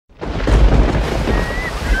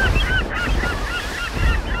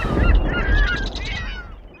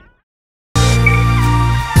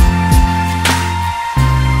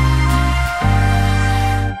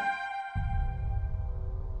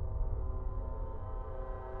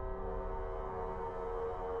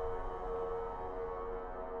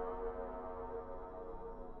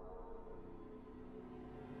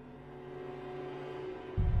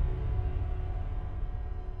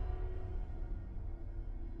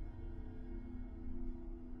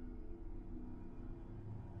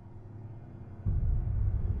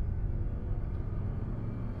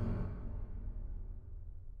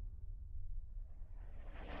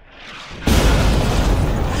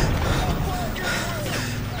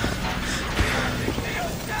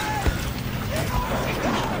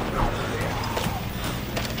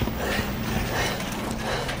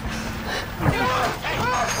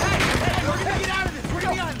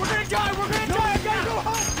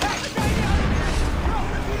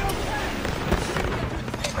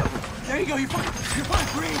go, you're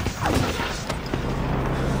fine, breathe.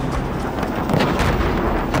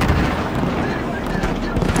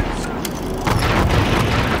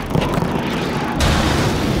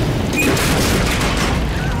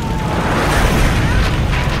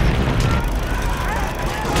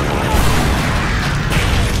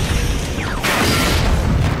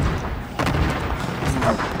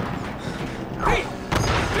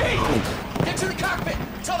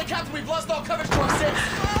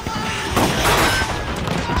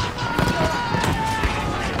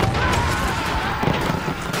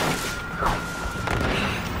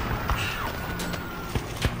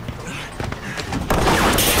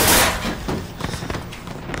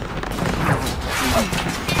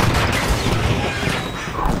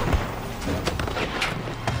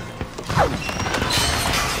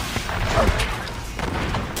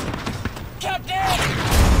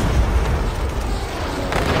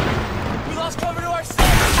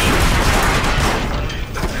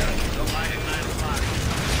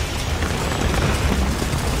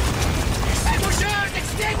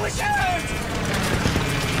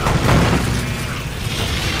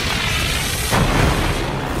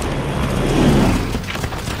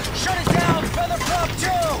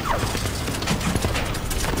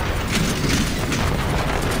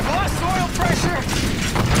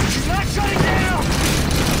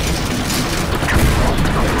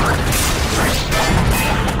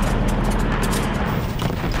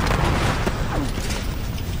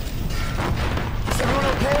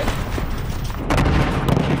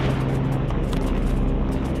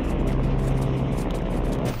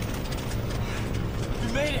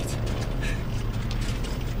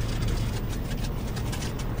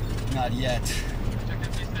 Not yet.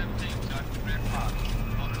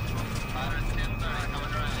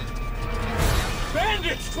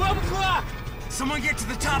 Bandits! 12 o'clock! Someone get to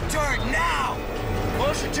the top turret now!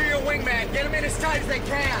 Motion to your wingman. Get them in as tight as they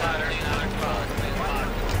can.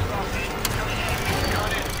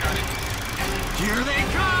 Here they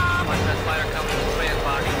come!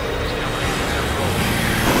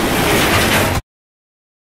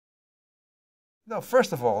 No,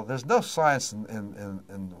 first of all, there's no science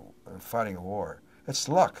in fighting a war. It's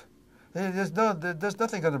luck. There's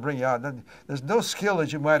nothing going to bring you out. There's no skill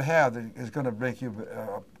that you might have that is going to make you.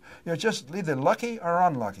 You're just either lucky or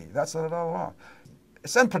unlucky. That's what it all about.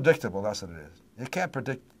 It's unpredictable. That's what it is. You can't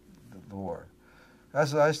predict the war.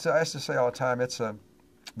 As I used to say all the time,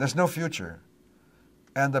 there's no future,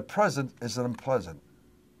 and the present is unpleasant.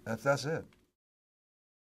 That's it.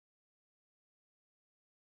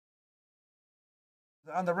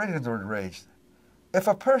 On the ratings were raised. If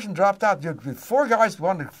a person dropped out, four guys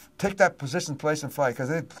wanted to take that position, place, and fight because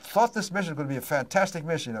they thought this mission was going to be a fantastic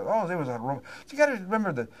mission. Oh, there was a. You got to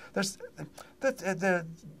remember that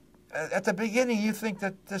at the beginning you think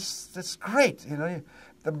that this great. You know,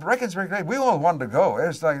 the Americans were great. We all wanted to go.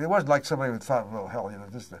 It wasn't like somebody who thought, well, hell, you know,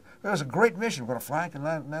 it was a great mission. We're going to flank and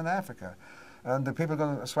land in Africa, and the people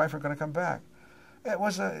going to Swifer are going to come back. It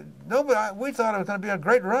was we thought it was going to be a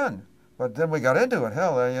great run. But then we got into it.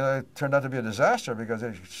 Hell, you know, it turned out to be a disaster because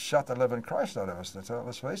they shot the living Christ out of us.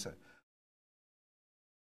 Let's face it.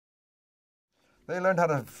 They learned how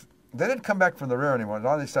to. They didn't come back from the rear anymore.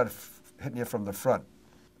 Now they started hitting you from the front.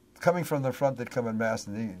 Coming from the front, they'd come in mass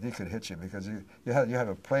and they could hit you because you have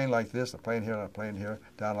a plane like this, a plane here, and a plane here,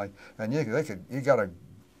 down like, and you got a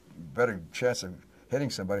better chance of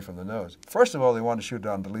hitting somebody from the nose. First of all, they wanted to shoot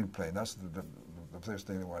down the lead plane. That's the first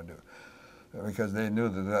thing they wanted to do, because they knew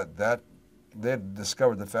that they had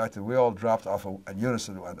discovered the fact that we all dropped off in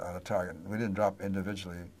unison on a target. We didn't drop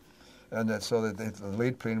individually. And so the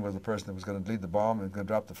lead plane was the person that was going to lead the bomb and going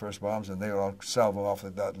to drop the first bombs, and they would all salvo off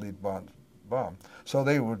that lead bomb. So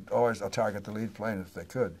they would always target the lead plane if they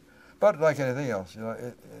could. But like anything else, you know,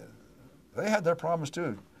 they had their problems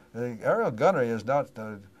too. The aerial gunnery is not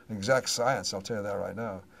exact science, I'll tell you that right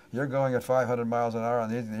now. You're going at 500 miles an hour,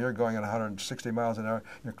 and you're going at 160 miles an hour.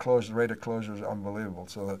 Your rate of closure is unbelievable.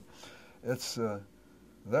 So that it's they're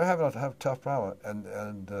having a tough problem,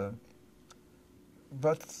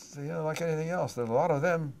 but you know, like anything else, there's a lot of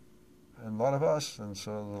them and a lot of us, and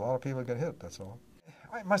so a lot of people get hit. That's all.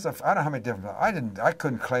 I don't know how many different. I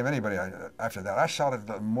couldn't claim anybody after that. I shot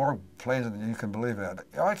at more planes than you can believe.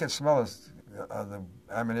 All I could smell is the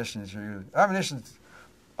ammunition that you use. Ammunition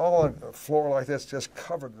all on the floor like this, just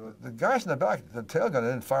covered. The guys in the back, the tail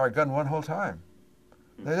gunner, didn't fire a gun one whole time.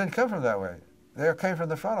 They didn't come from that way. They came from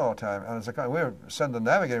the front all the time. And it's like we were sending the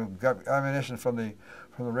navigator, got ammunition from the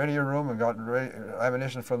radio room and got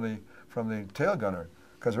ammunition from the tail gunner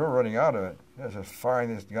because we were running out of it. They were just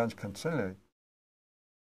firing these guns continually.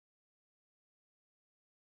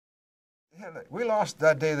 We lost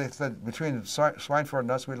that day, they said, between Schweinfurt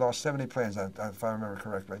and us, we lost 70 planes, if I remember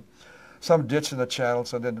correctly. Some ditch in the channel,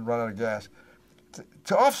 so it didn't run out of gas.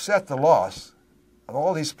 To offset the loss of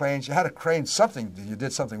all these planes, you had to crane something, you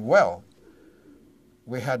did something well.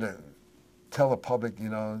 We had to tell the public, you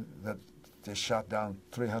know, that they shot down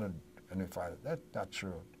 300 enemy fighters. That's not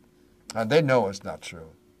true. And they know it's not true.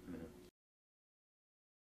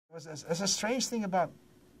 It's a strange thing about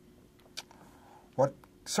what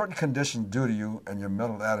certain conditions do to you and your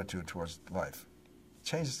mental attitude towards life. It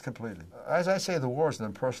changes completely. As I say, the war is an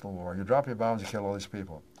impersonal war. You drop your bombs, you kill all these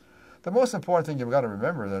people. The most important thing you've got to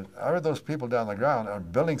remember is that all those people down the ground are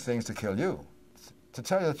building things to kill you. To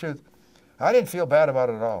tell you the truth, I didn't feel bad about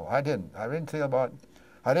it at all. I didn't. I didn't think about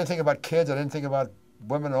kids. I didn't think about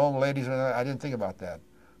women, old ladies. I didn't think about that.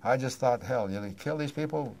 I just thought, hell, you know, kill these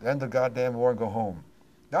people, end the goddamn war, and go home.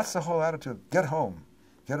 That's the whole attitude. Get home.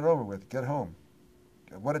 Get it over with. Get home.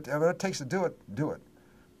 Whatever it takes to do it, do it.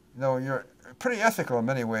 You know, you're pretty ethical in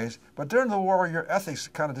many ways, but during the war, your ethics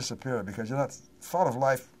kind of disappear because you're not, thought of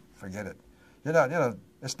life, forget it. You're not, you know,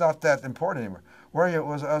 it's not that important anymore. Where you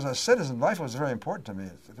was, as a citizen, life was very important to me.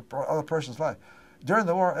 The other person's life. During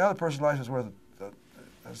the war, the other person's life was worth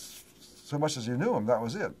so much as you knew him. That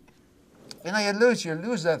was it. You know, you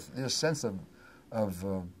lose that this sense of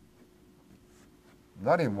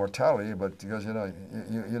not even mortality, but because you know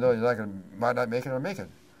you're not gonna, might not make it or make it.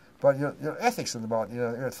 But your ethics is about, you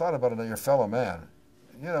know, your thought about your fellow man.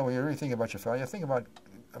 You know, when you really think about your fellow, you think about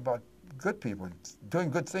good people, doing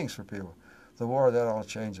good things for people. The war, that all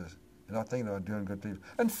changes. You're not thinking about doing good people.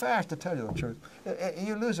 In fact, to tell you the truth,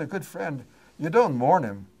 you lose a good friend, you don't mourn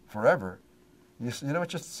him forever. You know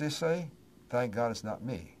what you say? Thank God it's not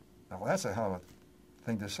me. Now, that's a hell of a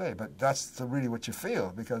thing to say, but that's really what you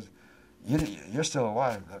feel because you're still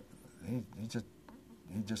alive. He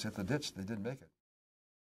just hit the ditch. They didn't make it.